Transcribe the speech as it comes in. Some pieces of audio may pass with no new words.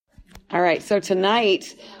All right, so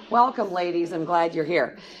tonight, welcome ladies, I'm glad you're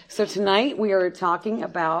here. So tonight we are talking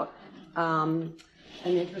about an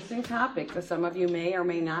interesting topic that some of you may or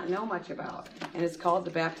may not know much about, and it's called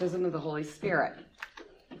the baptism of the Holy Spirit.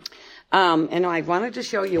 And I wanted to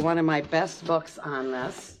show you one of my best books on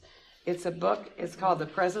this. It's a book, it's called The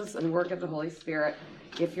Presence and Work of the Holy Spirit.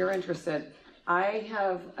 If you're interested, I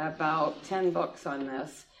have about 10 books on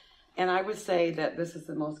this, and I would say that this is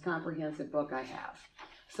the most comprehensive book I have.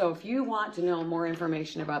 So if you want to know more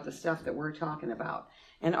information about the stuff that we're talking about,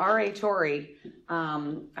 and R.A. Torrey,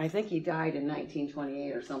 I think he died in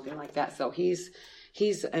 1928 or something like that, so he's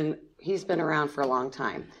been around for a long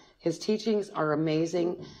time. His teachings are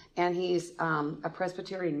amazing, and he's a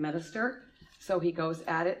Presbyterian minister, so he goes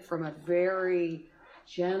at it from a very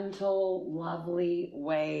gentle, lovely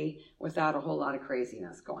way without a whole lot of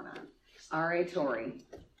craziness going on. R.A. Torrey.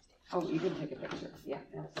 Oh, you can take a picture. Yeah,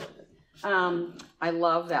 absolutely. I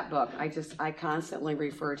love that book. I constantly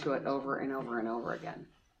refer to it over and over and over again.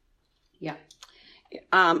 Yeah.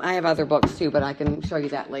 I have other books too, but I can show you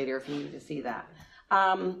that later if you need to see that.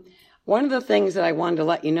 One of the things that I wanted to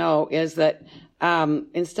let you know is that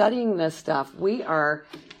in studying this stuff, we are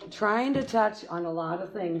trying to touch on a lot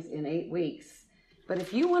of things in 8 weeks. But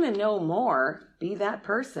if you want to know more, be that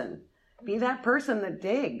person. Be that person that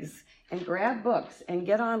digs and grab books and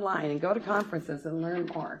get online and go to conferences and learn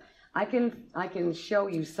more. I can show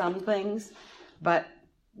you some things, but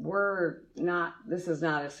this is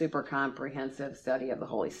not a super comprehensive study of the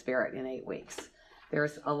Holy Spirit in 8 weeks.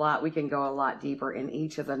 There's a lot, we can go a lot deeper in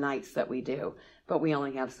each of the nights that we do, but we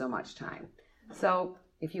only have so much time. So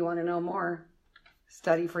if you want to know more,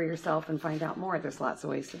 study for yourself and find out more. There's lots of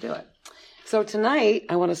ways to do it. So tonight,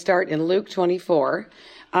 I want to start in Luke 24.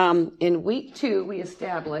 In week 2, we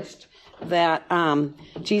established that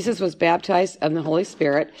Jesus was baptized in the Holy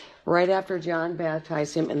Spirit right after John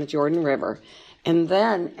baptized him in the Jordan River. And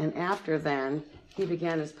then, and after then, he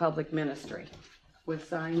began his public ministry with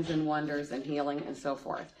signs and wonders and healing and so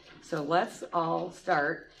forth. So let's all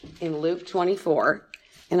start in Luke 24.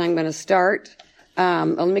 And I'm going to start,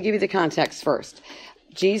 let me give you the context first.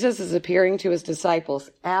 Jesus is appearing to his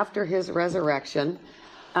disciples after his resurrection,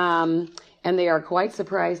 and they are quite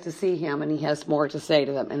surprised to see him, and he has more to say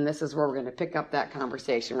to them. And this is where we're going to pick up that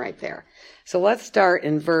conversation right there. So let's start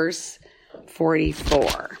in verse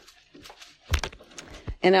 44.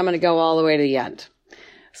 And I'm going to go all the way to the end.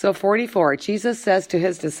 So 44, Jesus says to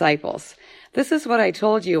his disciples, "This is what I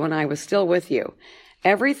told you when I was still with you.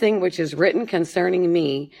 Everything which is written concerning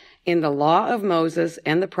me in the law of Moses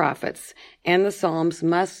and the prophets and the Psalms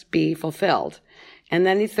must be fulfilled." And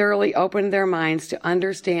then he thoroughly opened their minds to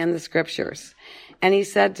understand the scriptures. And he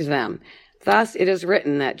said to them, "Thus it is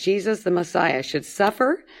written that Jesus the Messiah should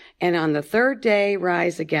suffer and on the third day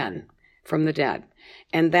rise again from the dead.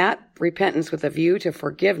 And that repentance with a view to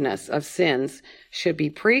forgiveness of sins should be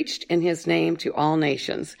preached in his name to all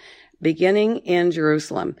nations, beginning in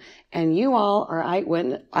Jerusalem. And you all are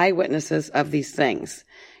eyewitnesses of these things.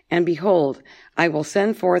 And behold, I will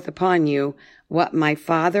send forth upon you what my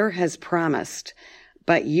Father has promised.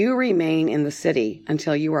 But you remain in the city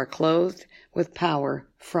until you are clothed with power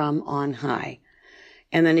from on high."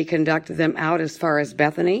 And then he conducted them out as far as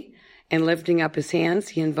Bethany, and lifting up his hands,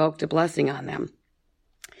 he invoked a blessing on them.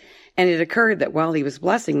 And it occurred that while he was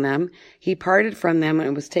blessing them, he parted from them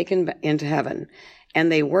and was taken into heaven.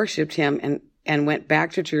 And they worshipped him and went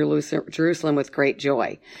back to Jerusalem with great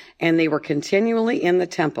joy. And they were continually in the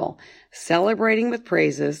temple, celebrating with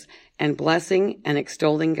praises and blessing and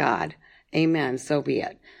extolling God. Amen. So be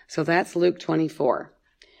it. So that's Luke 24.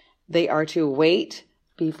 They are to wait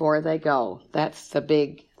before they go. That's the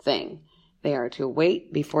big thing. They are to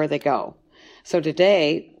wait before they go. So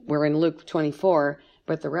today we're in Luke 24,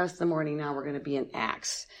 but the rest of the morning now we're going to be in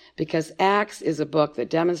Acts, because Acts is a book that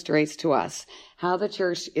demonstrates to us how the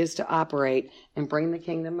church is to operate and bring the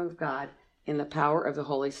kingdom of God in the power of the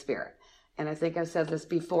Holy Spirit. And I think I've said this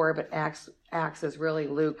before, but Acts is really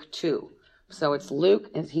Luke 2. So it's Luke,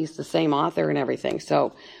 and he's the same author and everything.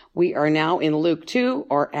 So we are now in Luke 2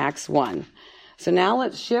 or Acts 1. So now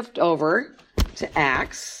let's shift over to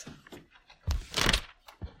Acts.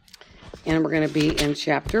 And we're going to be in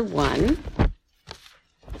chapter 1.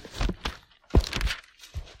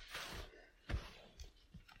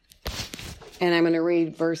 And I'm going to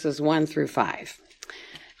read verses 1 through 5.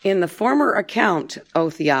 "In the former account, O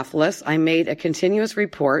Theophilus, I made a continuous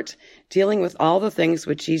report dealing with all the things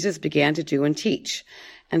which Jesus began to do and teach,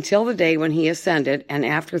 until the day when he ascended, and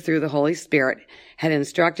after through the Holy Spirit had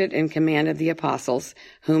instructed and commanded the apostles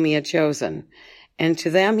whom he had chosen. And to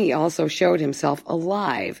them he also showed himself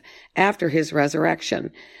alive after his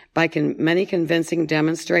resurrection by many convincing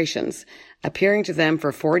demonstrations, appearing to them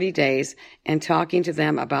for 40 days and talking to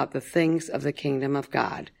them about the things of the kingdom of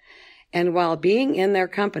God. And while being in their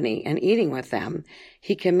company and eating with them,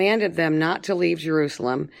 he commanded them not to leave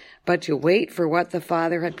Jerusalem, but to wait for what the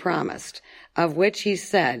Father had promised, of which he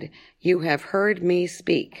said, "You have heard me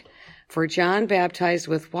speak. For John baptized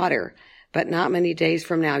with water, but not many days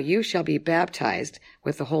from now you shall be baptized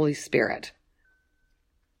with the Holy Spirit."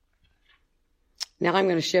 Now I'm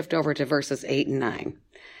going to shift over to verses 8 and 9.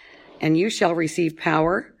 "And you shall receive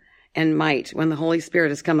power and might when the Holy Spirit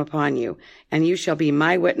has come upon you, and you shall be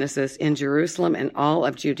my witnesses in Jerusalem and all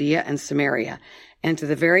of Judea and Samaria, and to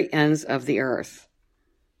the very ends of the earth."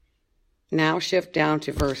 Now shift down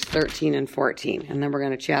to verse 13 and 14, and then we're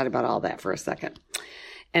going to chat about all that for a second.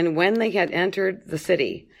 "And when they had entered the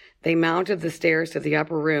city, they mounted the stairs to the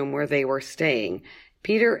upper room where they were staying,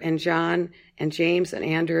 Peter and John and James and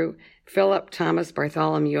Andrew, Philip, Thomas,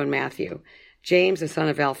 Bartholomew, and Matthew, James the son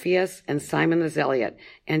of Alphaeus, and Simon the Zealot,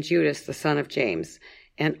 and Judas the son of James.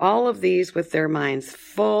 And all of these, with their minds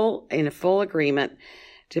in full agreement,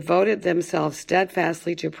 devoted themselves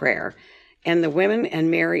steadfastly to prayer. And the women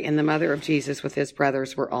and Mary and the mother of Jesus with his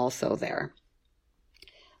brothers were also there."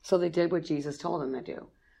 So they did what Jesus told them to do,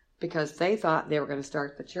 because they thought they were going to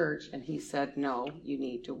start the church, and he said, "No, you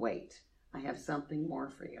need to wait. I have something more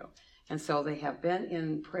for you." And so they have been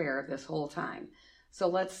in prayer this whole time. So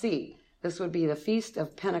let's see. This would be the Feast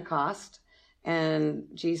of Pentecost, and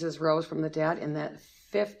Jesus rose from the dead, and that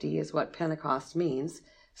 50 is what Pentecost means.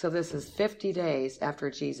 So this is 50 days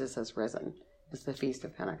after Jesus has risen. It's the Feast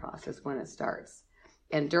of Pentecost is when it starts.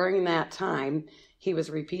 And during that time, he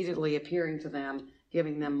was repeatedly appearing to them,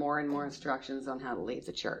 giving them more and more instructions on how to lead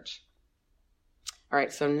the church. All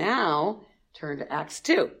right, so now turn to Acts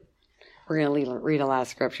 2. We're going to read a lot of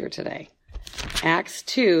scripture today. Acts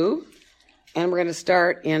 2, and we're going to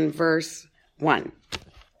start in verse 1.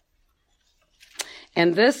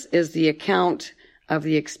 And this is the account of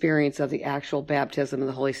the experience of the actual baptism of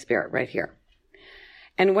the Holy Spirit right here.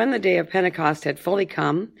 "And when the day of Pentecost had fully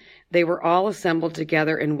come, they were all assembled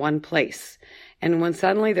together in one place. And when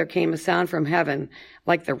suddenly there came a sound from heaven,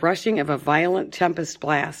 like the rushing of a violent tempest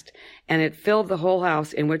blast, and it filled the whole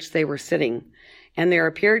house in which they were sitting. And there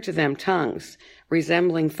appeared to them tongues,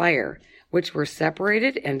 resembling fire, which were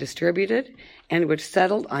separated and distributed, and which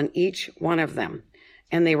settled on each one of them.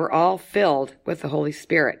 And they were all filled with the Holy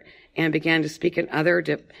Spirit, and began to speak in other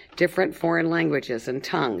different foreign languages and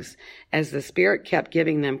tongues, as the Spirit kept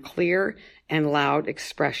giving them clear and loud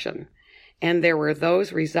expression. And there were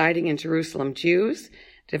those residing in Jerusalem, Jews,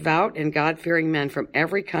 devout and God-fearing men from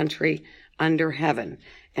every country under heaven.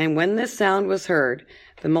 And when this sound was heard,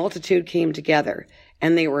 the multitude came together,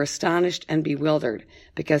 and they were astonished and bewildered,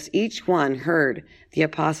 because each one heard the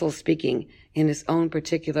apostles speaking in his own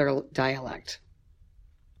particular dialect.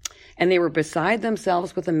 And they were beside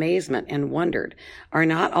themselves with amazement and wondered, 'Are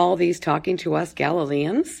not all these talking to us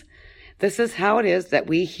Galileans? This is how it is that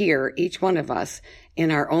we hear, each one of us, in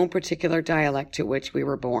our own particular dialect to which we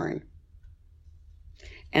were born.'"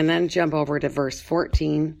 And then jump over to verse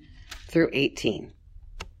 14 through 18.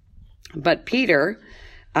 "But Peter,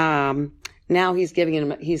 now he's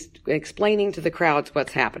explaining to the crowds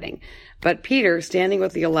what's happening. But Peter, standing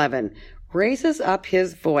with the 11, raises up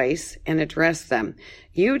his voice and addressed them,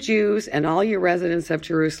 'You Jews and all you residents of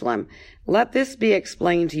Jerusalem, let this be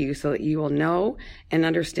explained to you so that you will know and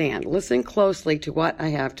understand. Listen closely to what I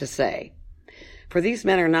have to say. For these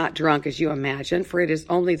men are not drunk as you imagine, for it is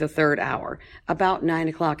only the third hour, about 9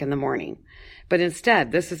 o'clock in the morning. But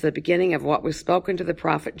instead, this is the beginning of what was spoken to the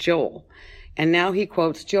prophet Joel.' And now he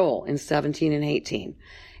quotes Joel in 17 and 18.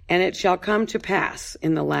 'And it shall come to pass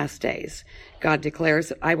in the last days, God declares,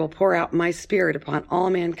 that I will pour out my spirit upon all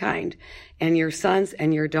mankind, and your sons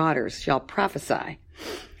and your daughters shall prophesy,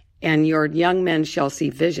 and your young men shall see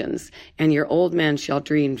visions, and your old men shall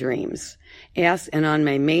dream dreams. Yes, and on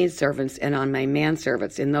my maidservants and on my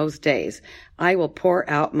manservants in those days I will pour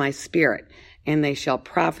out my spirit, and they shall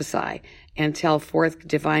prophesy and tell forth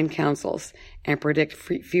divine counsels and predict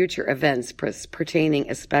future events pertaining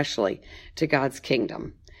especially to God's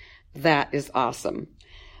kingdom." That is awesome.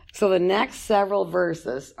 So the next several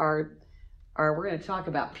verses are we're going to talk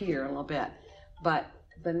about Peter in a little bit, but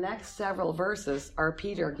the next several verses are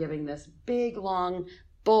Peter giving this big, long,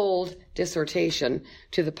 bold dissertation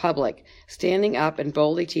to the public, standing up and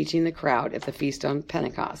boldly teaching the crowd at the Feast on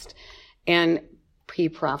Pentecost. And he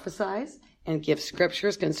prophesies and gives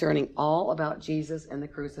scriptures concerning all about Jesus and the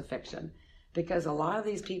crucifixion, because a lot of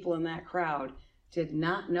these people in that crowd did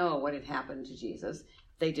not know what had happened to Jesus.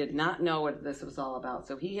 They did not know what this was all about.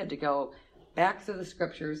 So he had to go back to the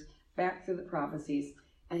scriptures, back to the prophecies,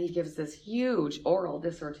 and he gives this huge oral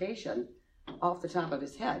dissertation off the top of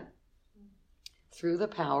his head through the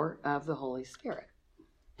power of the Holy Spirit.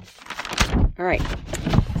 All right.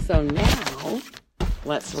 So now,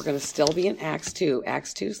 we're going to still be in Acts 2.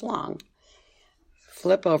 Acts 2 is long.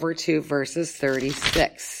 Flip over to verses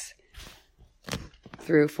 36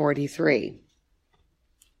 through 43.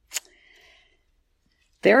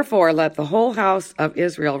 Therefore, let the whole house of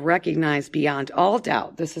Israel recognize beyond all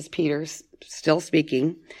doubt, this is Peter still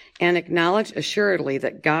speaking, and acknowledge assuredly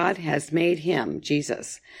that God has made him,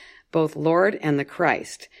 Jesus, both Lord and the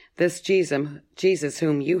Christ, this Jesus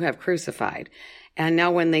whom you have crucified. And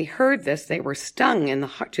now when they heard this, they were stung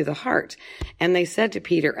to the heart. And they said to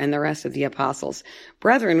Peter and the rest of the apostles,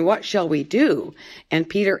 Brethren, what shall we do? And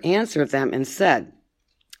Peter answered them and said,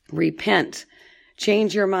 Repent,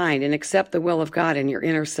 change your mind, and accept the will of God in your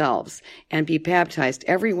inner selves, and be baptized,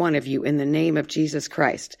 every one of you, in the name of Jesus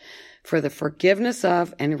Christ, for the forgiveness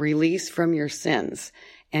of and release from your sins.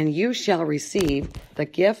 And you shall receive the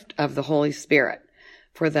gift of the Holy Spirit.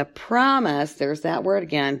 For the promise, there's that word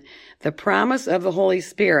again, the promise of the Holy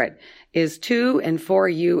Spirit is to and for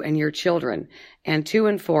you and your children, and to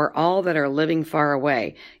and for all that are living far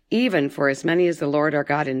away, even for as many as the Lord our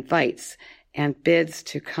God invites and bids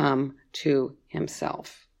to come to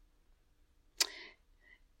himself.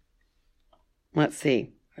 Let's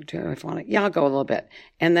see. I'll go a little bit.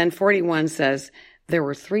 And then 41 says, there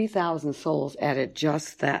were 3,000 souls added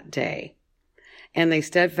just that day. And they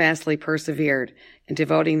steadfastly persevered in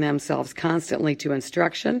devoting themselves constantly to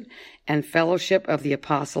instruction and fellowship of the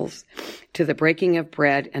apostles, to the breaking of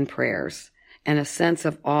bread and prayers. And a sense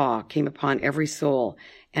of awe came upon every soul,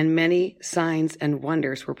 and many signs and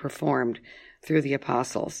wonders were performed through the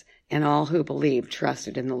apostles, and all who believed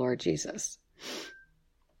trusted in the Lord Jesus.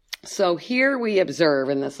 So here we observe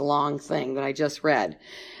in this long thing that I just read,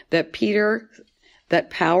 that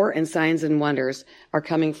power and signs and wonders are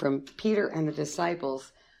coming from Peter and the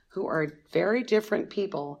disciples, who are very different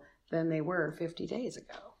people than they were 50 days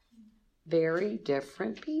ago. Very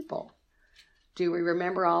different people. Do we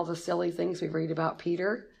remember all the silly things we read about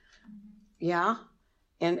Peter? Yeah.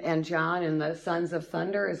 And John and the sons of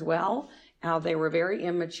thunder as well. How they were very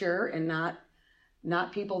immature and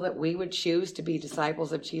not people that we would choose to be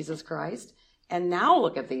disciples of Jesus Christ. And now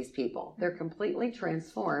look at these people. They're completely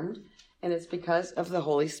transformed, and it's because of the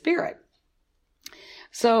Holy Spirit.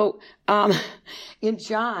 So in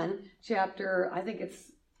John chapter, I think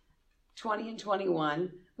it's 20 and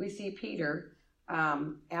 21, we see Peter,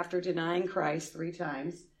 after denying Christ 3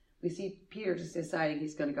 times, we see Peter just deciding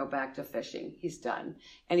he's going to go back to fishing. He's done.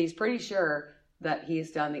 And he's pretty sure that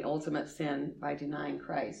he's done the ultimate sin by denying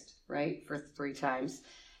Christ, right, for 3 times.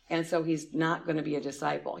 And so he's not going to be a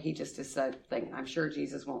disciple. He just is thinking, I'm sure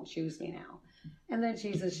Jesus won't choose me now. And then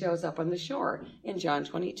Jesus shows up on the shore in John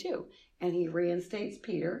 22, and he reinstates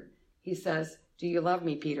Peter. He says, do you love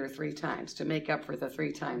me, Peter, 3 times, to make up for the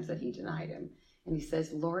 3 times that he denied him. And he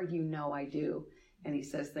says, Lord, you know I do. And he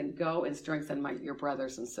says, then go and strengthen your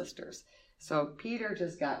brothers and sisters. So Peter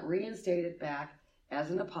just got reinstated back as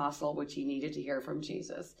an apostle, which he needed to hear from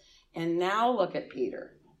Jesus. And now look at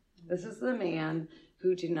Peter. This is the man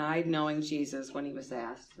who denied knowing Jesus when he was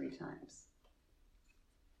asked 3 times.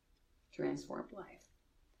 Transformed life.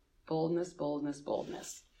 Boldness, boldness,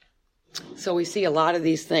 boldness. So we see a lot of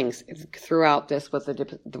these things throughout this with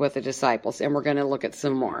the disciples, and we're going to look at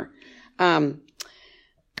some more.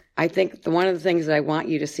 I think one of the things that I want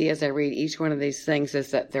you to see as I read each one of these things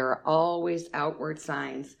is that there are always outward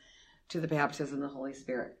signs to the baptism of the Holy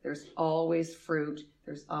Spirit. There's always fruit.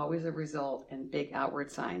 There's always a result and big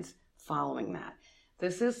outward signs following that.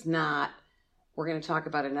 This is not, we're going to talk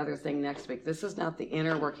about another thing next week. This is not the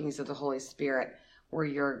inner workings of the Holy Spirit where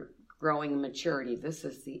you're growing in maturity. This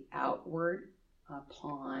is the outward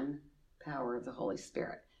upon power of the Holy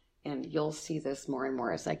Spirit. And you'll see this more and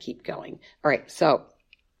more as I keep going. All right, so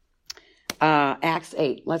Acts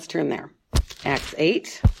 8. Let's turn there. Acts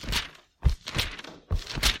 8.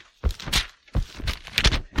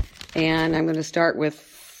 And I'm going to start with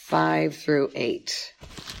 5 through 8.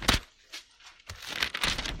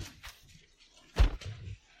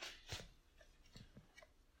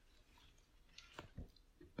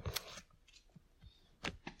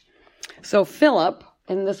 So Philip,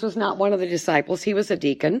 and this was not one of the disciples, he was a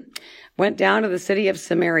deacon, went down to the city of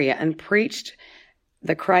Samaria and preached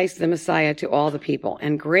the Christ, the Messiah, to all the people.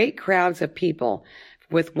 And great crowds of people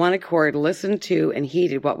with one accord listened to and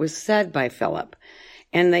heeded what was said by Philip.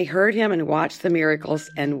 And they heard him and watched the miracles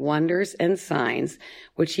and wonders and signs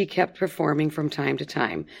which he kept performing from time to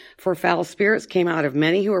time. For foul spirits came out of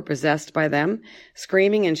many who were possessed by them,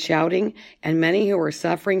 screaming and shouting, and many who were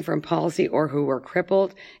suffering from palsy or who were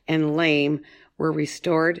crippled and lame were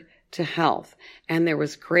restored to health. And there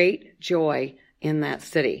was great joy in that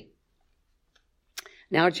city.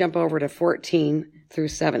 Now jump over to 14 through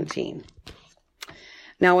 17.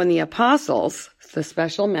 Now when the apostles, the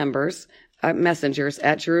special messengers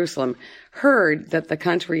at Jerusalem, heard that the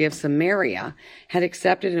country of Samaria had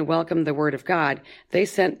accepted and welcomed the word of God, they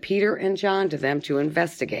sent Peter and John to them to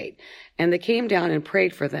investigate. And they came down and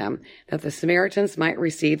prayed for them that the Samaritans might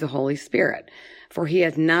receive the Holy Spirit. For he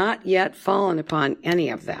had not yet fallen upon any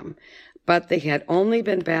of them, but they had only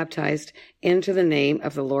been baptized into the name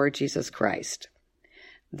of the Lord Jesus Christ.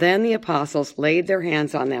 Then the apostles laid their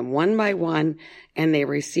hands on them one by one, and they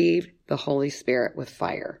received the Holy Spirit with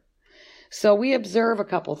fire. So we observe a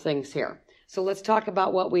couple things here. So let's talk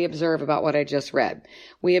about what we observe about what I just read.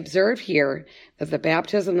 We observe here that the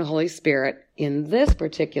baptism of the Holy Spirit, in this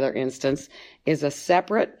particular instance, is a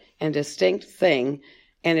separate and distinct thing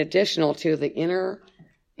and additional to the inner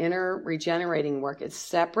regenerating work. It's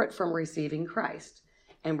separate from receiving Christ.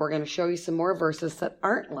 And we're going to show you some more verses that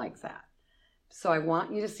aren't like that. So I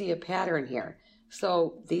want you to see a pattern here.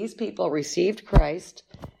 So these people received Christ,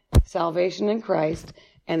 salvation in Christ,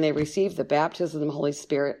 and they received the baptism of the Holy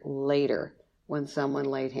Spirit later when someone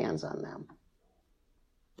laid hands on them.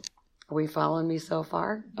 Are we following me so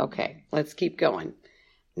far? Okay, let's keep going.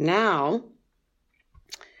 Now,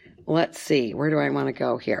 let's see. Where do I want to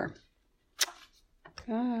go here?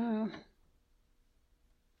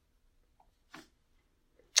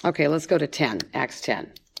 Okay, let's go to 10, Acts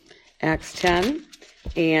 10. Acts 10,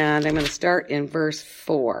 and I'm going to start in verse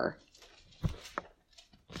 4.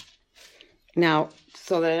 Now,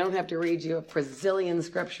 so that I don't have to read you a bazillion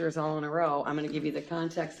scriptures all in a row, I'm going to give you the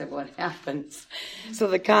context of what happens. So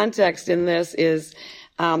the context in this is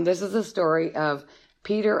a story of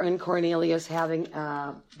Peter and Cornelius having,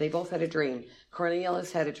 they both had a dream.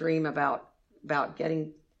 Cornelius had a dream about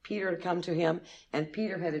getting Peter to come to him, and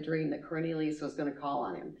Peter had a dream that Cornelius was going to call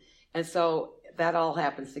on him. And so that all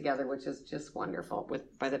happens together, which is just wonderful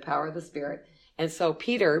by the power of the Spirit. And so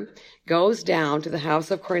Peter goes down to the house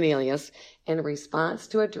of Cornelius in response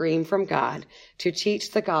to a dream from God to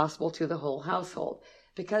teach the gospel to the whole household,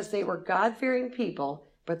 because they were God-fearing people,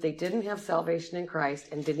 but they didn't have salvation in Christ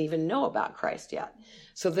and didn't even know about Christ yet.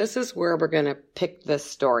 So this is where we're going to pick this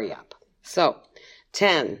story up. So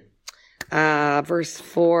 10, verse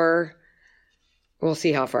 4, we'll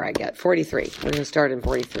see how far I get. 43. We're going to start in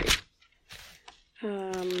 43.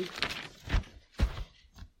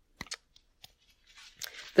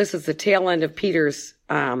 This is the tail end of Peter's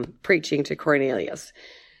preaching to Cornelius.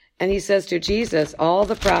 And he says to Jesus, all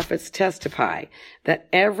the prophets testify that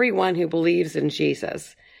everyone who believes in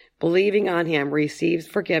Jesus, believing on him, receives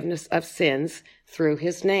forgiveness of sins through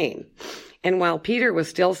his name. And while Peter was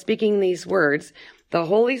still speaking these words, the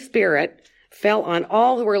Holy Spirit fell on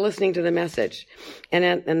all who were listening to the message.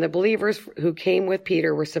 And the believers who came with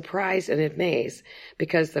Peter were surprised and amazed,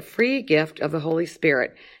 because the free gift of the Holy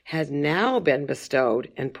Spirit has now been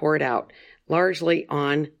bestowed and poured out largely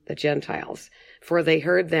on the Gentiles. For they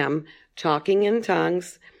heard them talking in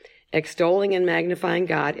tongues, extolling and magnifying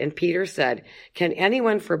God. And Peter said, can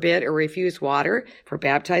anyone forbid or refuse water for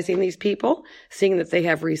baptizing these people, seeing that they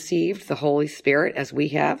have received the Holy Spirit as we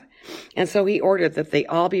have? And so he ordered that they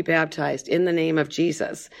all be baptized in the name of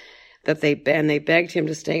Jesus, and they begged him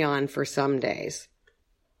to stay on for some days.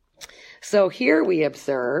 So here we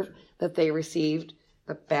observe that they received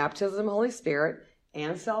the baptism of the Holy Spirit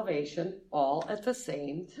and salvation all at the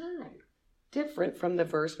same time, different from the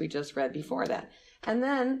verse we just read before that. And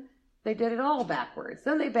then they did it all backwards.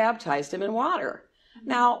 Then they baptized him in water.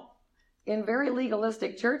 Now, in very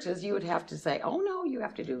legalistic churches, you would have to say, oh no, you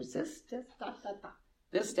have to do this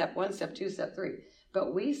step 1, step 2, step 3.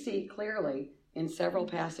 But we see clearly in several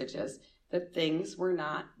passages that things were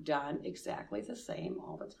not done exactly the same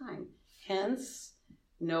all the time. Hence,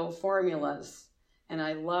 no formulas. And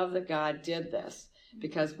I love that God did this,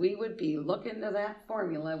 because we would be looking to that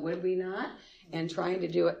formula, would we not? And trying to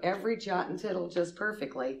do it every jot and tittle just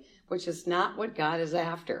perfectly, which is not what God is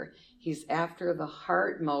after. He's after the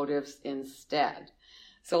heart motives instead.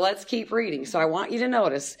 So let's keep reading. So I want you to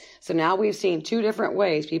notice. So now we've seen 2 different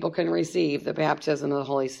ways people can receive the baptism of the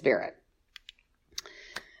Holy Spirit.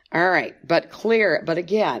 All right, but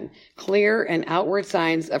again, clear and outward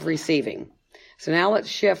signs of receiving. So now let's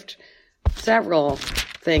shift several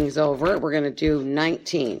things over. We're going to do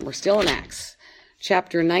 19. We're still in Acts,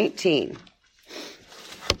 chapter 19.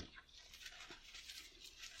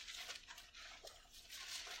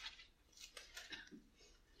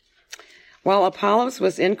 While Apollos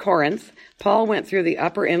was in Corinth, Paul went through the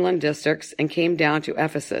upper inland districts and came down to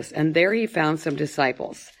Ephesus, and there he found some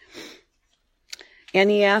disciples. And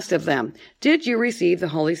he asked of them, "Did you receive the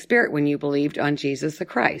Holy Spirit when you believed on Jesus the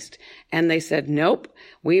Christ?" And they said, "Nope,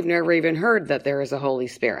 we've never even heard that there is a Holy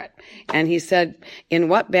Spirit." And he said, "In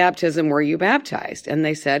what baptism were you baptized?" And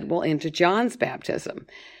they said, "Well, into John's baptism."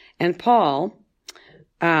 And Paul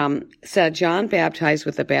said, "John baptized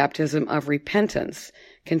with the baptism of repentance,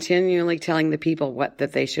 continually telling the people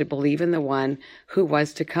that they should believe in the one who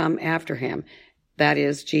was to come after him, that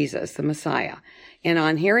is Jesus, the Messiah. And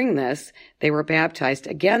on hearing this, they were baptized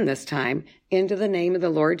again this time into the name of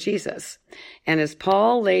the Lord Jesus. And as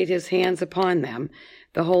Paul laid his hands upon them,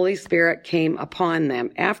 the Holy Spirit came upon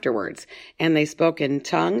them afterwards, and they spoke in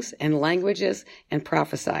tongues and languages and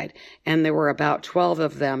prophesied. And there were about 12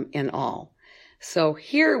 of them in all. So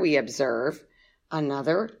here we observe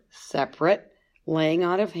another separate laying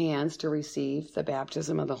on of hands to receive the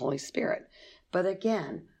baptism of the Holy Spirit. But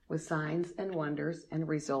again, with signs and wonders and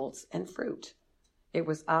results and fruit. It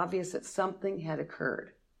was obvious that something had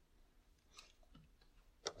occurred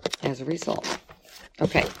as a result.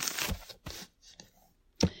 Okay.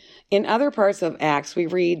 In other parts of Acts, we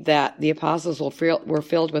read that the apostles were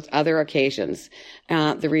filled with other occasions,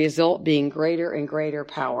 the result being greater and greater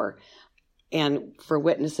power and for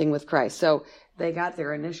witnessing with Christ. So they got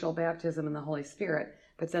their initial baptism in the Holy Spirit,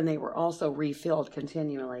 but then they were also refilled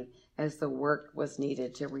continually as the work was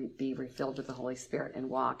needed to be refilled with the Holy Spirit and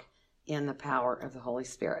walk in the power of the Holy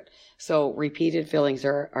Spirit. So repeated fillings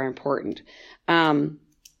are important.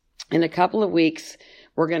 In a couple of weeks,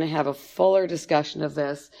 we're going to have a fuller discussion of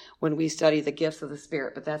this when we study the gifts of the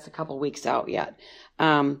Spirit, but that's a couple of weeks out yet.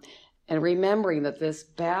 And remembering that this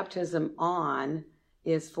baptism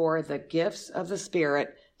is for the gifts of the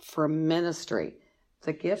Spirit for ministry.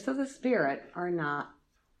 The gifts of the Spirit are not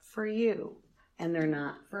for you, and they're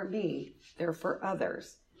not for me. They're for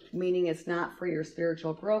others. Meaning it's not for your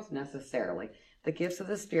spiritual growth necessarily. The gifts of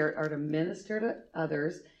the Spirit are to minister to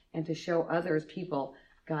others and to show people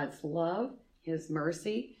God's love, His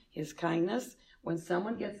mercy, His kindness. When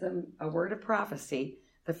someone gets a word of prophecy,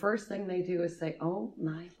 the first thing they do is say, "Oh,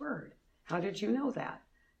 my word, how did you know that?"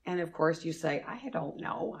 And of course you say, "I don't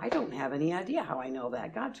know. I don't have any idea how I know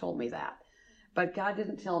that. God told me that." But God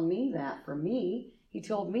didn't tell me that for me. He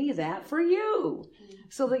told me that for you,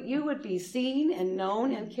 so that you would be seen and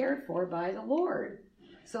known and cared for by the Lord.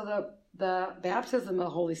 So the baptism of the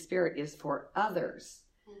Holy Spirit is for others.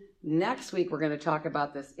 Next week, we're going to talk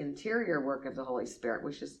about this interior work of the Holy Spirit,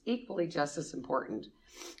 which is equally just as important.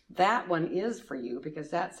 That one is for you because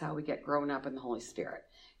that's how we get grown up in the Holy Spirit,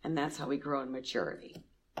 and that's how we grow in maturity.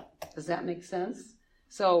 Does that make sense?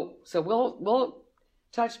 So we'll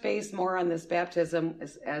touch base more on this baptism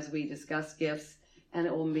as we discuss gifts. And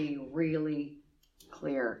it will be really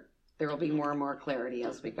clear. There will be more and more clarity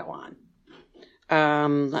as we go on.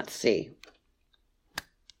 Let's see.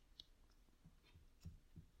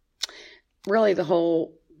 Really, the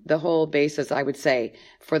whole basis, I would say,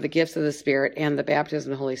 for the gifts of the Spirit and the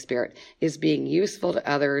baptism of the Holy Spirit is being useful to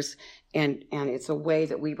others, and it's a way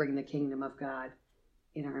that we bring the kingdom of God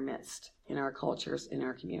in our midst, in our cultures, in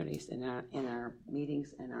our communities, in our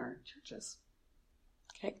meetings, in our churches.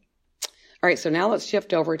 Okay. All right, so now let's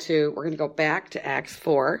shift over we're going to go back to Acts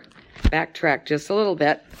 4, backtrack just a little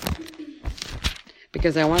bit,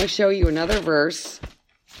 because I want to show you another verse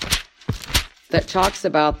that talks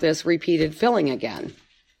about this repeated filling again.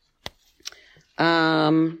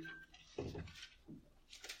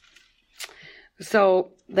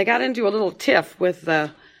 So they got into a little tiff with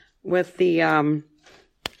the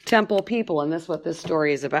temple people, and that's what this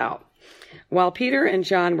story is about. While Peter and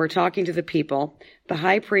John were talking to the people, the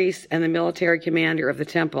high priest and the military commander of the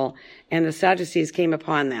temple and the Sadducees came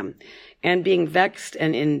upon them. And being vexed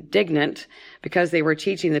and indignant because they were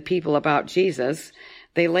teaching the people about Jesus,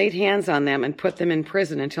 they laid hands on them and put them in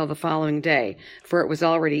prison until the following day, for it was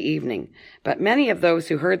already evening. But many of those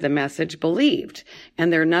who heard the message believed,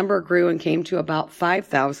 and their number grew and came to about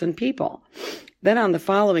 5,000 people. Then on the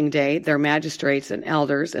following day, their magistrates and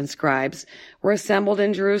elders and scribes were assembled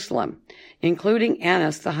in Jerusalem, including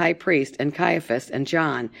Annas the high priest and Caiaphas and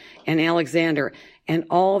John and Alexander and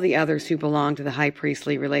all the others who belonged to the high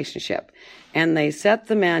priestly relationship. And they set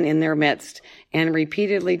the men in their midst and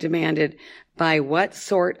repeatedly demanded, "By what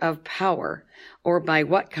sort of power or by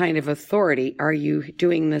what kind of authority are you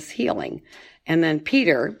doing this healing?" And then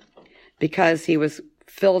Peter, because he was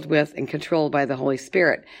filled with and controlled by the Holy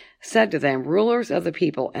Spirit, said to them, "Rulers of the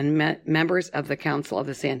people and members of the council of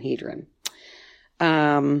the Sanhedrin."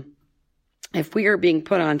 If we are being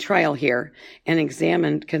put on trial here and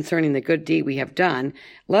examined concerning the good deed we have done,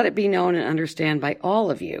 let it be known and understood by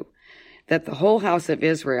all of you that the whole house of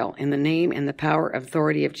Israel, in the name and the power and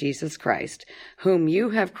authority of Jesus Christ, whom you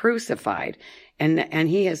have crucified, and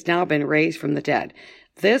he has now been raised from the dead.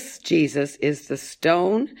 This Jesus is the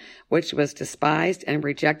stone which was despised and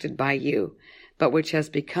rejected by you, but which has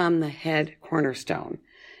become the head cornerstone.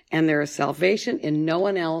 And there is salvation in no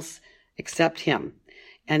one else except him.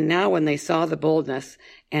 And now when they saw the boldness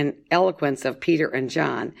and eloquence of Peter and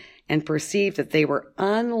John, and perceived that they were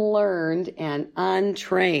unlearned and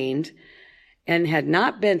untrained, and had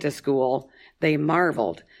not been to school, they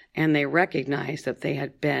marveled, and they recognized that they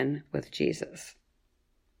had been with Jesus.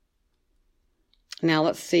 Now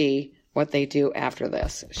let's see what they do after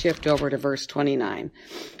this. Shift over to verse 29.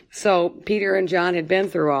 So Peter and John had been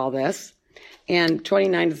through all this, and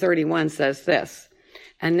 29 to 31 says this,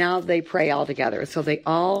 and now they pray all together. So they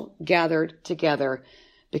all gathered together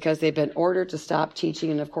because they've been ordered to stop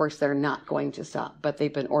teaching, and of course they're not going to stop, but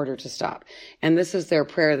they've been ordered to stop. And this is their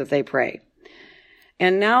prayer that they pray.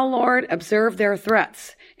 And now, Lord, observe their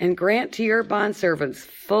threats and grant to your bondservants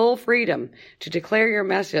full freedom to declare your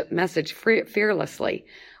message fearlessly,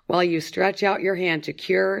 while you stretch out your hand to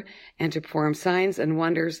cure and to perform signs and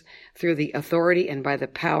wonders through the authority and by the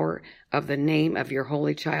power of the name of your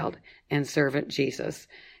holy child and servant Jesus.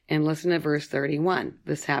 And listen to verse 31.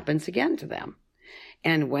 This happens again to them.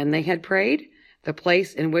 And when they had prayed, the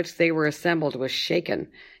place in which they were assembled was shaken,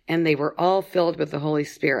 and they were all filled with the Holy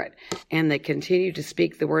Spirit, and they continued to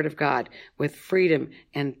speak the word of God with freedom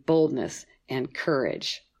and boldness and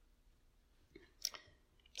courage.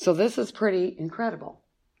 So this is pretty incredible.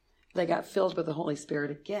 They got filled with the Holy Spirit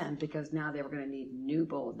again because now they were going to need new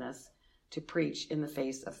boldness to preach in the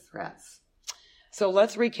face of threats. So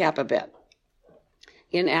let's recap a bit.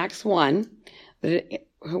 In Acts 1,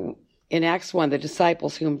 the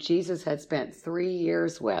disciples whom Jesus had spent 3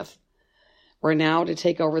 years with were now to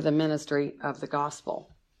take over the ministry of the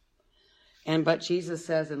gospel. But Jesus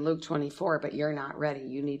says in Luke 24, but you're not ready.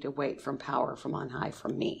 You need to wait from power from on high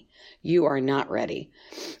from me. You are not ready.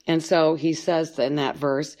 And so he says in that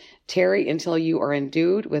verse, tarry until you are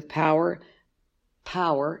endued with power,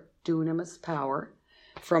 dunamis power,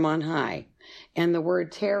 from on high. And the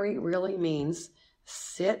word tarry really means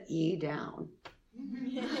sit ye down.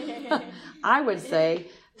 I would say,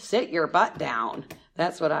 sit your butt down.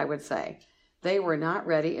 That's what I would say. They were not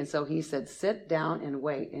ready, and so he said, sit down and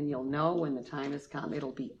wait, and you'll know when the time has come.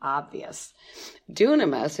 It'll be obvious.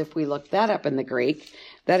 Dunamis, if we look that up in the Greek,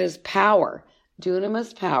 that is power.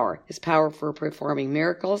 Dunamis power is power for performing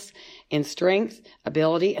miracles in strength,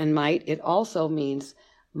 ability, and might. It also means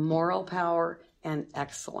moral power and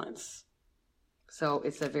excellence. So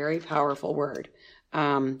it's a very powerful word.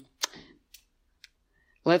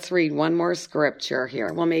 Let's read one more scripture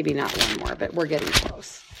here. Well, maybe not one more, but we're getting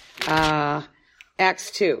close.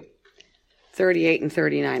 Acts 2, 38 and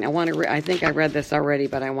 39. I think I read this already,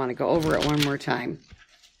 but I want to go over it one more time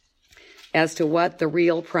as to what the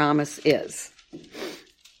real promise is.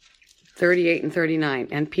 38 and 39.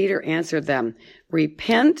 And Peter answered them,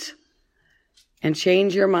 repent and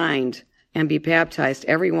change your mind and be baptized,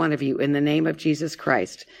 every one of you, in the name of Jesus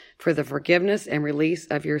Christ, for the forgiveness and release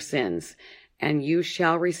of your sins, and you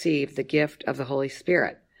shall receive the gift of the Holy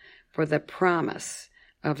Spirit. For the promise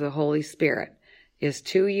of the Holy Spirit is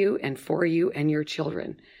to you and for you and your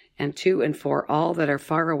children, and to and for all that are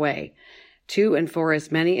far away, to and for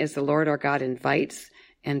as many as the Lord our God invites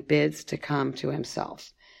and bids to come to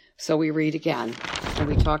himself. So we read again, and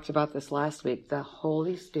we talked about this last week. The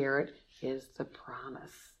Holy Spirit is the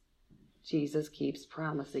promise. Jesus keeps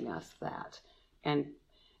promising us that. And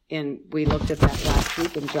we looked at that last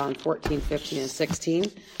week in John 14, 15, and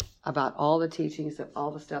 16 about all the teachings of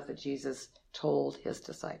all the stuff that Jesus told his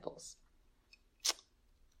disciples.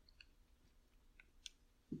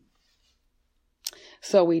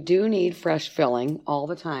 So we do need fresh filling all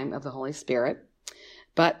the time of the Holy Spirit.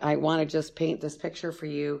 But I want to just paint this picture for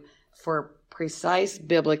you for precise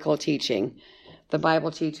biblical teaching. The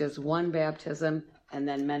Bible teaches one baptism and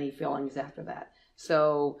then many fillings after that.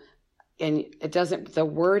 So, and the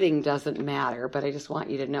wording doesn't matter, but I just want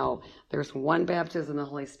you to know there's one baptism of the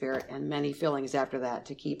Holy Spirit and many fillings after that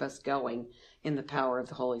to keep us going in the power of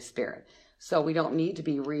the Holy Spirit. So we don't need to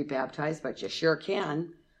be rebaptized, but you sure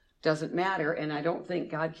can. Doesn't matter. And I don't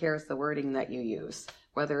think God cares the wording that you use,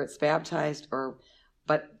 whether it's baptized or,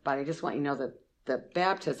 but I just want you to know that the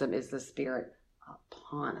baptism is the Spirit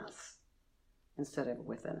upon us instead of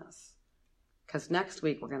within us. Because next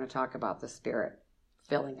week we're going to talk about the Spirit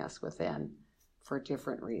filling us within for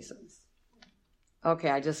different reasons.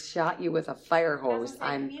 Okay, I just shot you with a fire hose.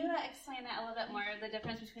 Can you explain that a little bit more, the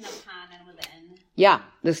difference between upon and within? Yeah,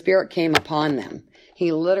 the Spirit came upon them.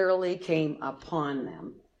 He literally came upon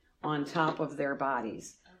them, on top of their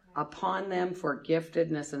bodies, upon them for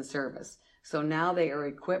giftedness and service. So now they are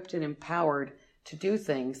equipped and empowered to do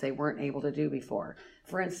things they weren't able to do before.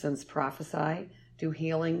 For instance, prophesy, do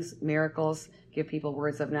healings, miracles, give people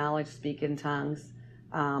words of knowledge, speak in tongues,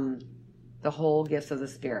 the whole gifts of the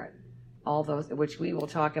Spirit. All those, which we will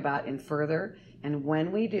talk about in further. And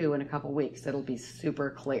when we do in a couple weeks, it'll be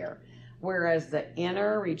super clear. Whereas the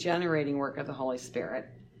inner regenerating work of the Holy Spirit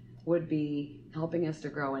would be helping us to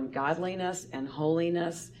grow in godliness and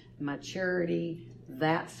holiness, maturity,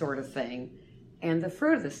 that sort of thing. And the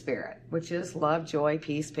fruit of the Spirit, which is love, joy,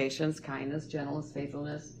 peace, patience, kindness, gentleness,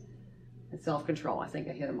 faithfulness, and self-control. I think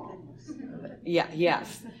I hit them all. Yeah,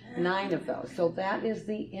 yes. 9 of those. So that is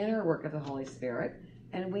the inner work of the Holy Spirit.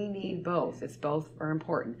 And we need both. It's both are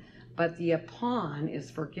important. But the upon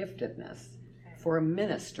is for giftedness, for a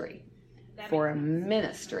ministry,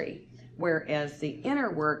 whereas the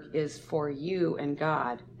inner work is for you and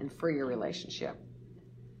God and for your relationship.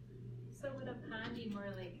 So would upon be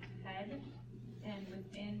more like head and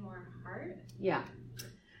within more heart? Yeah.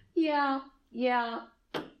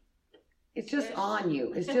 It's just on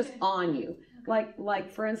you. It's just on you.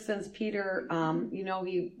 Like for instance, Peter,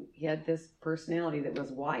 he had this personality that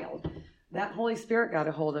was wild. That Holy Spirit got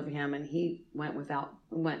a hold of him, and he went with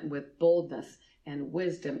boldness and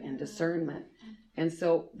wisdom and discernment. And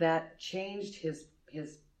so that changed his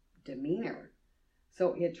demeanor.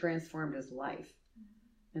 So it transformed his life.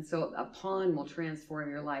 And so upon will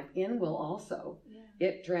transform your life. In will also. Yeah.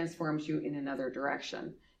 It transforms you in another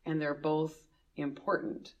direction. And they're both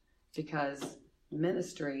important because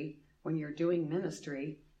ministry, when you're doing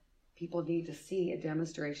ministry, people need to see a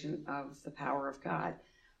demonstration of the power of God.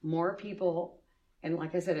 More people, and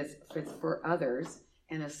like I said, it's for others,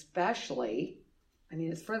 and especially,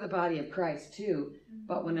 it's for the body of Christ too,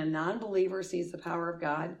 but when a non-believer sees the power of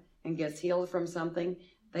God and gets healed from something,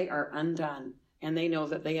 they are undone, and they know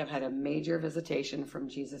that they have had a major visitation from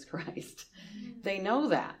Jesus Christ. They know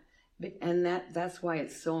that, and that's why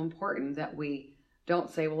it's so important that we don't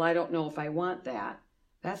say, well, I don't know if I want that.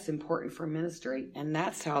 That's important for ministry, and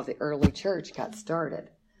that's how the early church got started.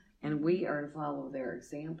 And we are to follow their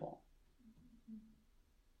example.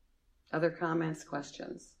 Other comments,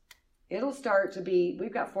 questions? It'll start to be,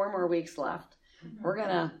 we've got 4 more weeks left. We're going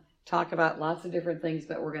to talk about lots of different things,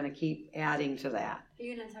 but we're going to keep adding to that. Are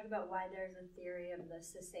you going to talk about why there's a theory of the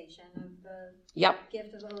cessation of the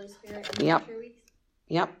gift of the Holy Spirit in the future weeks?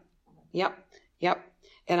 Yep.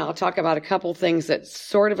 And I'll talk about a couple things that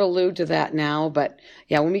sort of allude to that now. But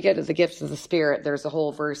yeah, when we get to the gifts of the Spirit, there's a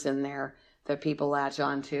whole verse in there that people latch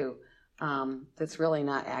on to that's really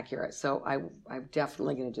not accurate. So I'm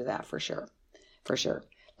definitely going to do that for sure.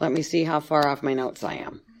 Let me see how far off my notes I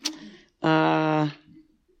am.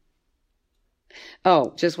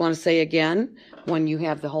 Just want to say again, when you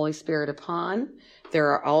have the Holy Spirit upon, there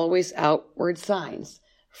are always outward signs.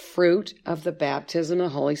 Fruit of the baptism of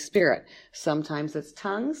the Holy Spirit. Sometimes it's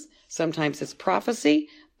tongues. Sometimes it's prophecy,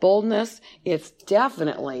 boldness. It's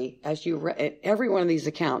definitely, as you read every one of these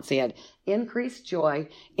accounts, he had increased joy,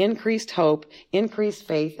 increased hope, increased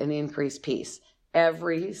faith, and increased peace.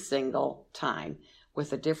 Every single time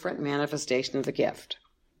with a different manifestation of the gift.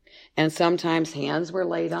 And sometimes hands were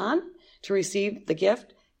laid on to receive the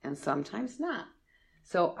gift, and sometimes not.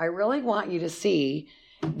 So I really want you to see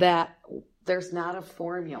that there's not a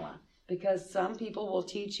formula, because some people will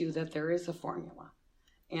teach you that there is a formula.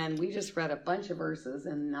 And we just read a bunch of verses,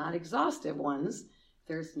 and not exhaustive ones.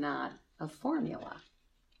 There's not a formula.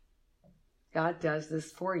 God does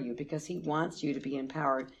this for you because he wants you to be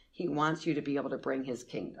empowered. He wants you to be able to bring his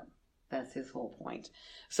kingdom. That's his whole point.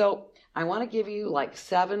 So I want to give you like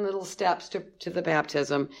 7 little steps to the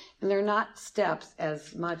baptism. And they're not steps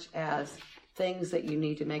as much as things that you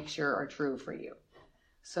need to make sure are true for you.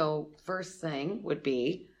 So first thing would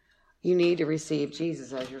be you need to receive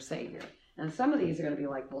Jesus as your Savior. And some of these are going to be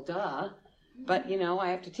like, well, duh. But,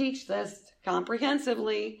 I have to teach this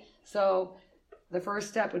comprehensively. So the first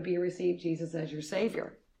step would be receive Jesus as your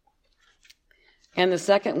Savior. And the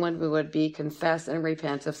second one would be confess and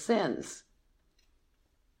repent of sins.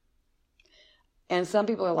 And some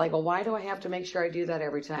people are like, well, why do I have to make sure I do that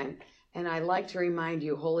every time? And I like to remind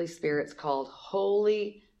you, Holy Spirit's called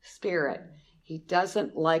Holy Spirit. He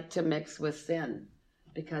doesn't like to mix with sin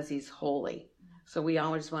because he's holy. So we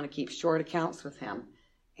always want to keep short accounts with him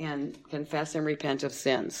and confess and repent of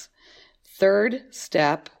sins. Third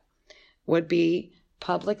step would be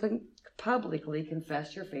publicly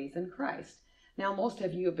confess your faith in Christ. Now, most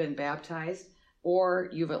of you have been baptized. or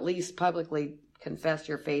you've at least publicly confessed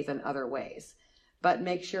your faith in other ways. But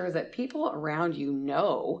make sure that people around you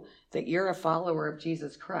know that you're a follower of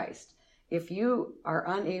Jesus Christ. If you are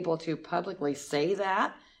unable to publicly say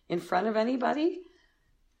that in front of anybody,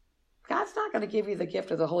 God's not going to give you the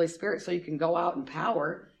gift of the Holy Spirit so you can go out in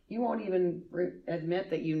power. You won't even admit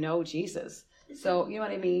that you know Jesus. So, you know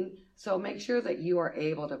what I mean? So make sure that you are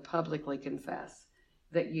able to publicly confess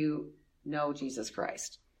that you know Jesus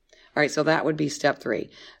Christ. All right, so that would be step 3.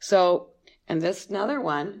 So, and this another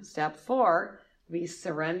one, step 4, we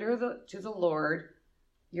surrender to the Lord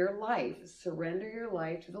your life. Surrender your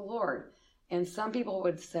life to the Lord. And some people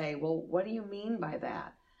would say, well, what do you mean by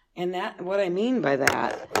that? And what I mean by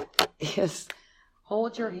that is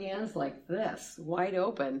hold your hands like this, wide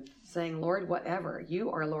open, saying, Lord, whatever,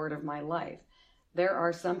 you are Lord of my life. There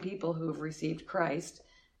are some people who have received Christ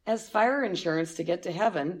as fire insurance to get to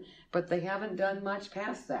heaven, but they haven't done much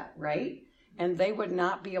past that, right? And they would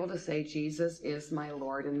not be able to say, Jesus is my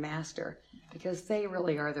Lord and Master, because they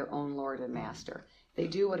really are their own Lord and Master. They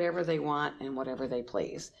do whatever they want and whatever they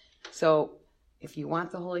please. So if you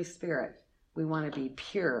want the Holy Spirit, we want to be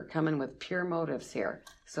pure, coming with pure motives here.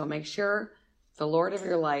 So make sure the Lord of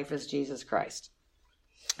your life is Jesus Christ.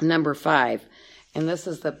 Number 5, and this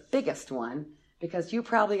is the biggest one, because you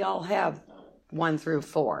probably all have 1 through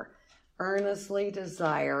 4. Earnestly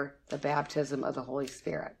desire the baptism of the Holy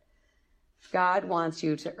Spirit. God wants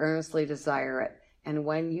you to earnestly desire it, and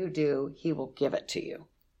when you do, he will give it to you.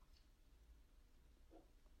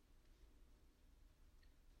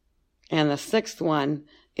 And the 6th one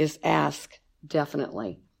is ask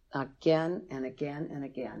definitely. Again and again and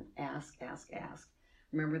again. Ask, ask, ask.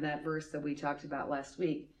 Remember that verse that we talked about last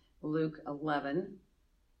week, Luke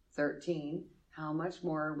 11:13. How much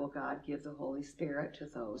more will God give the Holy Spirit to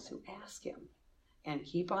those who ask him? And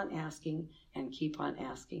keep on asking and keep on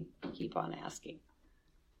asking and keep on asking.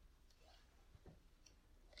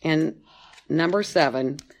 And number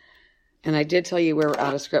 7, and I did tell you we were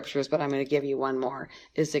out of scriptures, but I'm going to give you one more,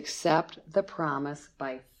 is accept the promise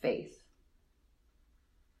by faith.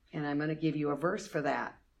 And I'm going to give you a verse for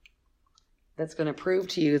that. That's going to prove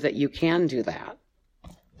to you that you can do that.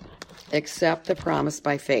 Accept the promise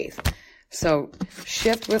by faith. So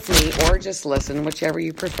shift with me or just listen, whichever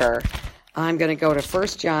you prefer. I'm going to go to 1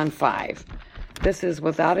 John 5. This is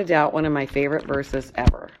without a doubt one of my favorite verses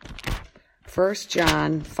ever. 1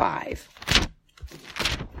 John 5.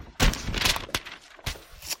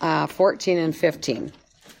 14 and 15.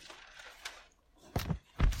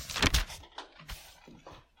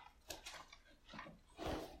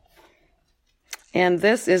 And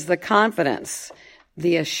this is the confidence,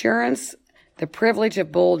 the assurance, the privilege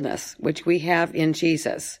of boldness which we have in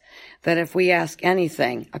Jesus, that if we ask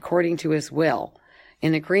anything according to his will,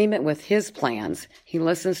 in agreement with his plans, he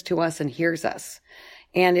listens to us and hears us.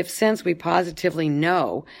 And if since we positively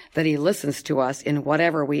know that he listens to us in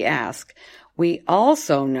whatever we ask, we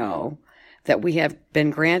also know that we have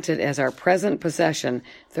been granted as our present possession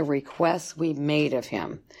the requests we made of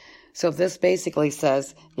him. So this basically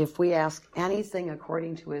says, if we ask anything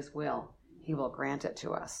according to his will, he will grant it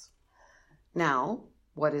to us. Now,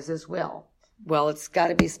 what is his will? Well, it's got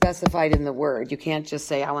to be specified in the word. You can't just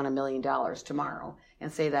say, I want $1 million tomorrow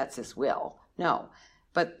and say that's his will. No.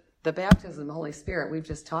 But the baptism of the Holy Spirit we've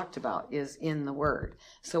just talked about is in the word.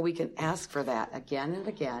 So we can ask for that again and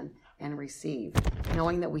again and receive,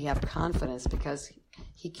 knowing that we have confidence because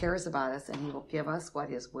he cares about us and he will give us what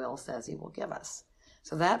his will says he will give us.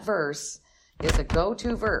 So that verse is a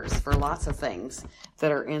go-to verse for lots of things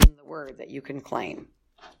that are in the word that you can claim.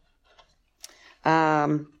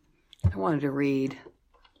 I wanted to read,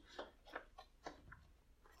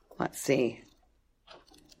 let's see,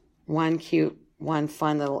 one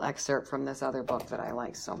fun little excerpt from this other book that I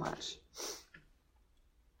like so much.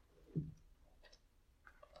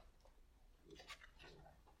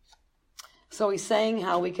 So he's saying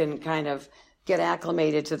how we can kind of get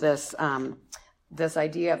acclimated to this this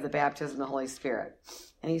idea of the baptism of the Holy Spirit.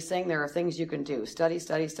 And he's saying there are things you can do. Study,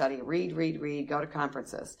 read, go to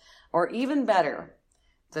conferences. Or even better,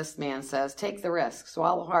 this man says, take the risk,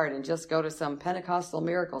 swallow hard, and just go to some Pentecostal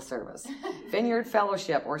miracle service, Vineyard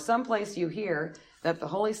Fellowship, or someplace you hear that the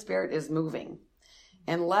Holy Spirit is moving.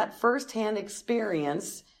 And let firsthand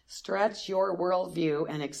experience stretch your worldview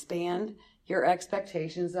and expand your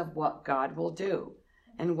expectations of what God will do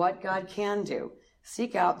and what God can do.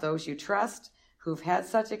 Seek out those you trust who've had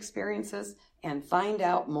such experiences and find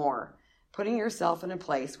out more. Putting yourself in a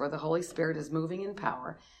place where the Holy Spirit is moving in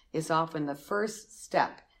power is often the first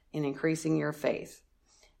step in increasing your faith.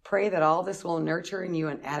 Pray that all this will nurture in you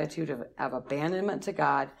an attitude of abandonment to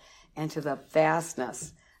God and to the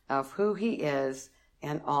vastness of who he is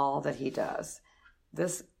and all that he does.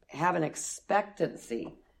 Have an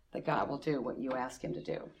expectancy that God will do what you ask him to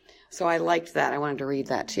do. So I liked that. I wanted to read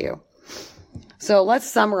that to you. So let's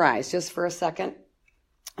summarize just for a second,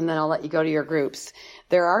 and then I'll let you go to your groups.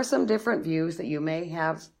 There are some different views that you may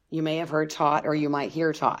have heard taught, or you might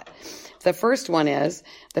hear taught. The first one is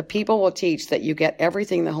that people will teach that you get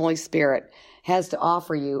everything the Holy Spirit has to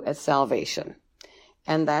offer you at salvation.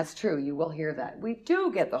 And that's true. You will hear that. We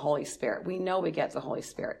do get the Holy Spirit. We know we get the Holy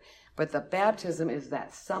Spirit. But the baptism is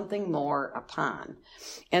that something more upon.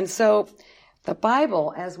 And so the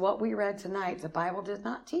Bible, as what we read tonight, the Bible did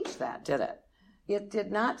not teach that, did it? It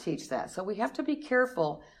did not teach that. So we have to be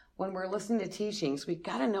careful when we're listening to teachings. We've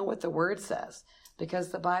got to know what the Word says, because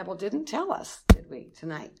the Bible didn't tell us, did we,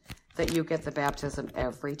 tonight, that you get the baptism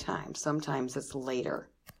every time. Sometimes it's later.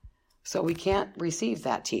 So we can't receive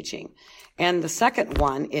that teaching. And the second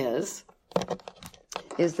one is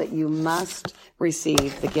that you must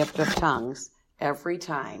receive the gift of tongues every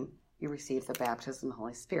time you receive the baptism of the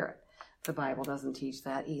Holy Spirit. The Bible doesn't teach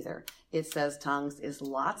that either. It says tongues is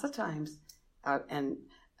lots of times and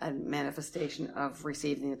a manifestation of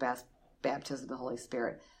receiving the baptism of the Holy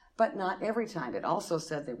Spirit, but not every time. It also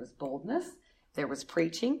said there was boldness, there was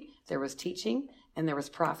preaching, there was teaching, and there was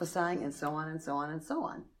prophesying, and so on and so on and so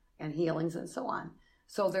on, and healings and so on.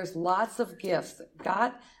 So there's lots of gifts.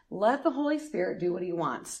 God, let the Holy Spirit do what he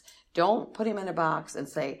wants. Don't put him in a box and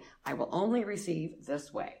say, I will only receive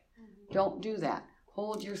this way. Don't do that.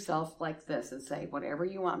 Hold yourself like this and say, whatever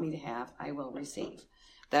you want me to have, I will receive.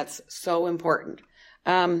 That's so important.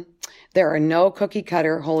 There are no cookie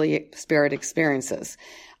cutter Holy Spirit experiences.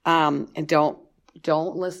 And don't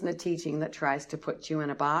listen to teaching that tries to put you in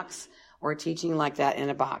a box, or teaching like that in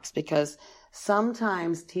a box, because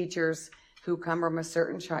sometimes teachers who come from a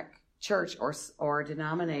certain church or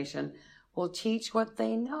denomination will teach what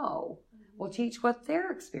they know, will teach what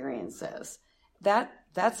their experience is.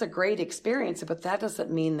 That's a great experience, but that doesn't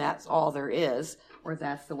mean that's all there is, or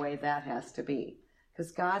that's the way that has to be.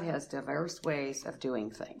 Because God has diverse ways of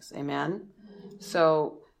doing things. Amen?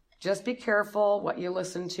 So just be careful what you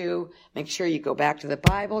listen to. Make sure you go back to the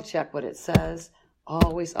Bible, check what it says.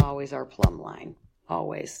 Always, always our plumb line.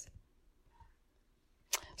 Always.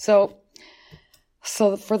 So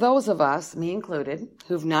for those of us, me included,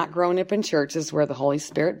 who've not grown up in churches where the Holy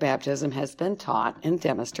Spirit baptism has been taught and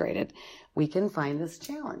demonstrated, we can find this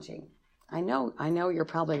challenging. I know you're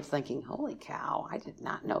probably thinking, holy cow, I did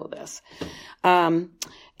not know this. And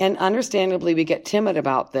understandably, we get timid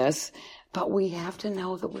about this, but we have to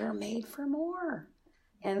know that we're made for more.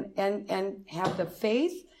 And have the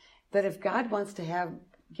faith that if God wants to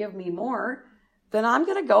give me more, then I'm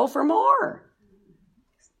going to go for more.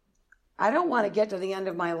 I don't want to get to the end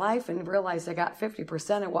of my life and realize I got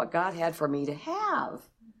 50% of what God had for me to have.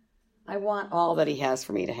 I want all that he has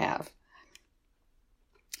for me to have.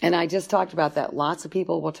 And I just talked about that. Lots of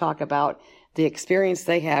people will talk about the experience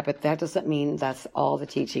they have, but that doesn't mean that's all the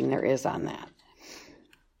teaching there is on that.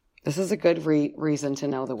 This is a good reason to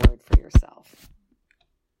know the Word for yourself.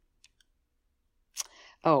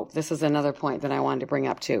 Oh, this is another point that I wanted to bring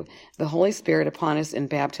up too. The Holy Spirit upon us in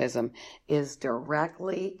baptism is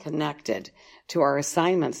directly connected to our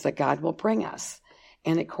assignments that God will bring us.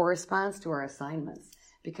 And it corresponds to our assignments.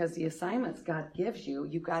 Because the assignments God gives you,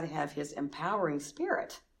 you've got to have his empowering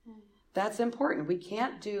spirit. That's important. We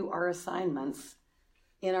can't do our assignments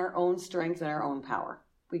in our own strength and our own power.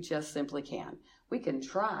 We just simply can't. We can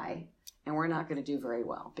try, and we're not going to do very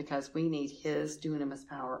well because we need his dunamis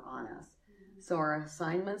power on us. So our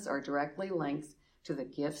assignments are directly linked to the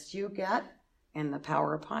gifts you get and the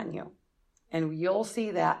power upon you. And you'll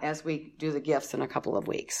see that as we do the gifts in a couple of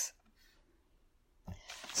weeks.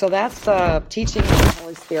 So that's the teaching of the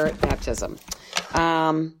Holy Spirit baptism.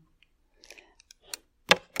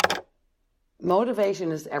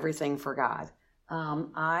 Motivation is everything for God.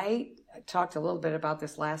 I talked a little bit about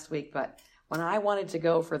this last week, but when I wanted to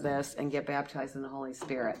go for this and get baptized in the Holy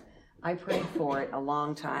Spirit, I prayed for it a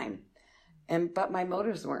long time. But my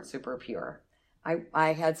motives weren't super pure.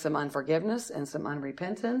 I had some unforgiveness and some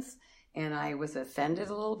unrepentance, and I was offended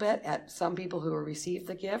a little bit at some people who received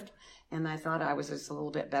the gift, and I thought I was just a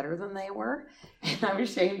little bit better than they were. And I'm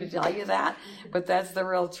ashamed to tell you that, but that's the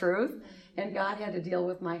real truth. And God had to deal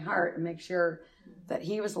with my heart and make sure that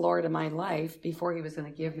he was Lord of my life before he was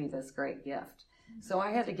going to give me this great gift. So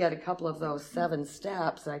I had to get a couple of those 7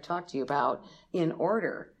 steps that I talked to you about in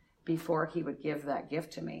order before he would give that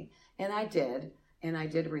gift to me. And I did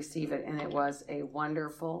receive it, and it was a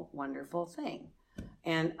wonderful, wonderful thing.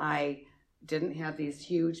 And I didn't have these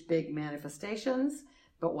huge, big manifestations,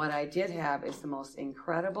 but what I did have is the most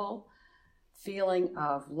incredible feeling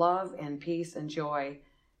of love and peace and joy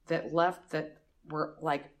that were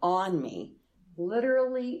like on me,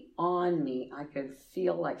 literally on me. I could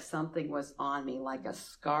feel like something was on me, like a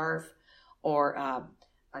scarf or a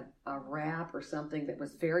wrap or something that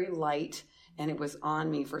was very light, and it was on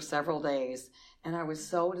me for several days. And I was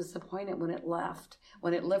so disappointed when it left,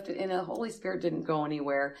 when it lifted, and the Holy Spirit didn't go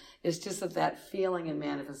anywhere. It's just that feeling and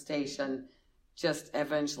manifestation just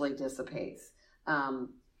eventually dissipates.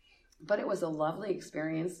 But it was a lovely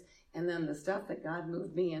experience. And then the stuff that God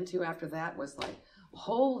moved me into after that was like,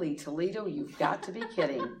 holy Toledo, you've got to be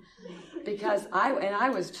kidding. Because I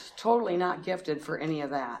was totally not gifted for any of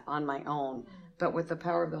that on my own. But with the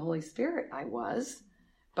power of the Holy Spirit, I was.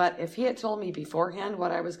 But if he had told me beforehand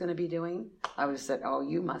what I was going to be doing, I would have said, oh,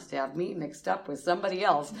 you must have me mixed up with somebody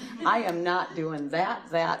else. I am not doing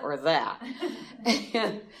that, or that.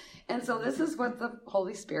 And so this is what the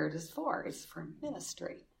Holy Spirit is for. It's for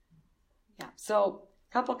ministry. Yeah. So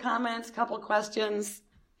couple comments, couple questions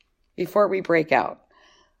before we break out.